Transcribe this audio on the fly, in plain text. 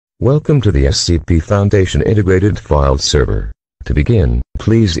Welcome to the SCP Foundation Integrated File Server. To begin,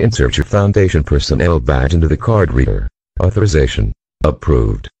 please insert your Foundation personnel badge into the card reader. Authorization.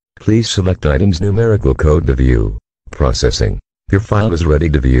 Approved. Please select item's numerical code to view. Processing. Your file is ready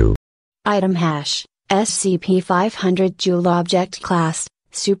to view. Item hash, SCP-500-J Object Class,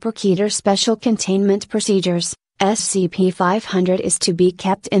 Superketer Special Containment Procedures. SCP-500 is to be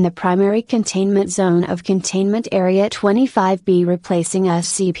kept in the primary containment zone of Containment Area 25B, replacing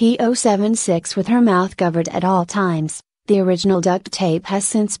SCP-076 with her mouth covered at all times. The original duct tape has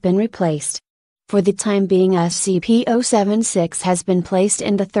since been replaced. For the time being, SCP-076 has been placed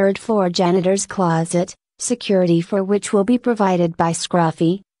in the third floor janitor's closet, security for which will be provided by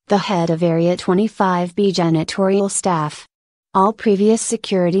Scruffy, the head of Area 25B janitorial staff. All previous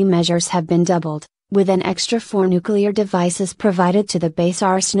security measures have been doubled, with an extra 4 nuclear devices provided to the base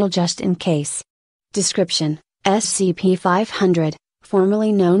arsenal just in case. Description: SCP-500,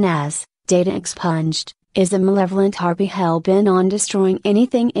 formerly known as Data Expunged, is a malevolent harpy hell-bent on destroying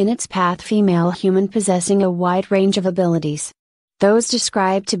anything in its path, female human possessing a wide range of abilities. Those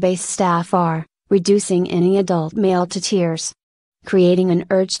described to base staff are, reducing any adult male to tears, creating an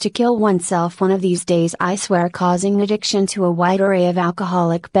urge to kill oneself one of these days, I swear, causing addiction to a wide array of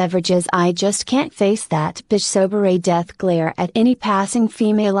alcoholic beverages, I just can't face that bitch sober, a death glare at any passing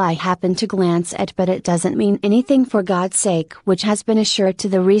female I happen to glance at, but it doesn't mean anything for God's sake, which has been assured to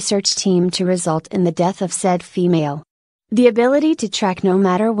the research team to result in the death of said female. The ability to track no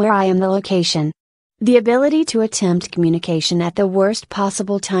matter where I am, the location. The ability to attempt communication at the worst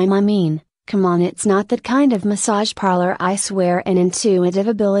possible time, I mean, come on, it's not that kind of massage parlor, I swear. An intuitive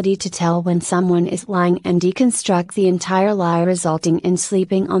ability to tell when someone is lying and deconstruct the entire lie, resulting in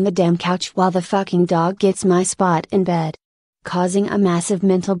sleeping on the damn couch while the fucking dog gets my spot in bed. Causing a massive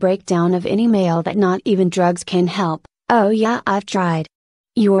mental breakdown of any male that not even drugs can help. Oh yeah, I've tried.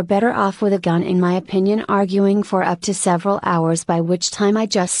 You're better off with a gun, in my opinion, arguing for up to several hours, by which time I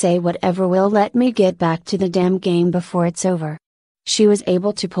just say whatever will let me get back to the damn game before it's over. She was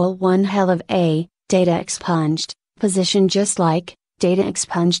able to pull one hell of a Data Expunged position, just like Data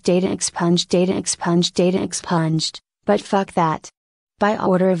Expunged, Data Expunged, Data Expunged, Data Expunged, but fuck that. By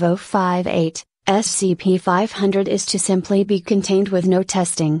order of 058, SCP-500 is to simply be contained with no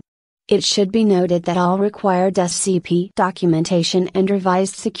testing. It should be noted that all required SCP documentation and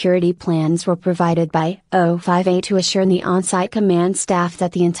revised security plans were provided by 058 to assure the on-site command staff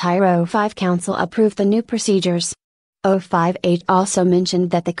that the entire 05 Council approved the new procedures. 058 also mentioned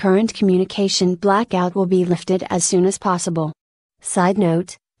that the current communication blackout will be lifted as soon as possible. Side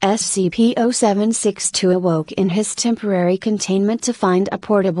note, SCP-0762 awoke in his temporary containment to find a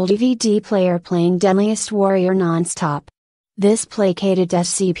portable DVD player playing Deadliest Warrior non-stop. This placated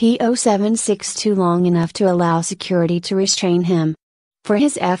SCP-0762 long enough to allow security to restrain him. For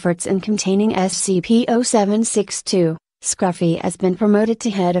his efforts in containing SCP-0762, Scruffy has been promoted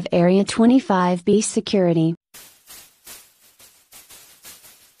to head of Area 25B security.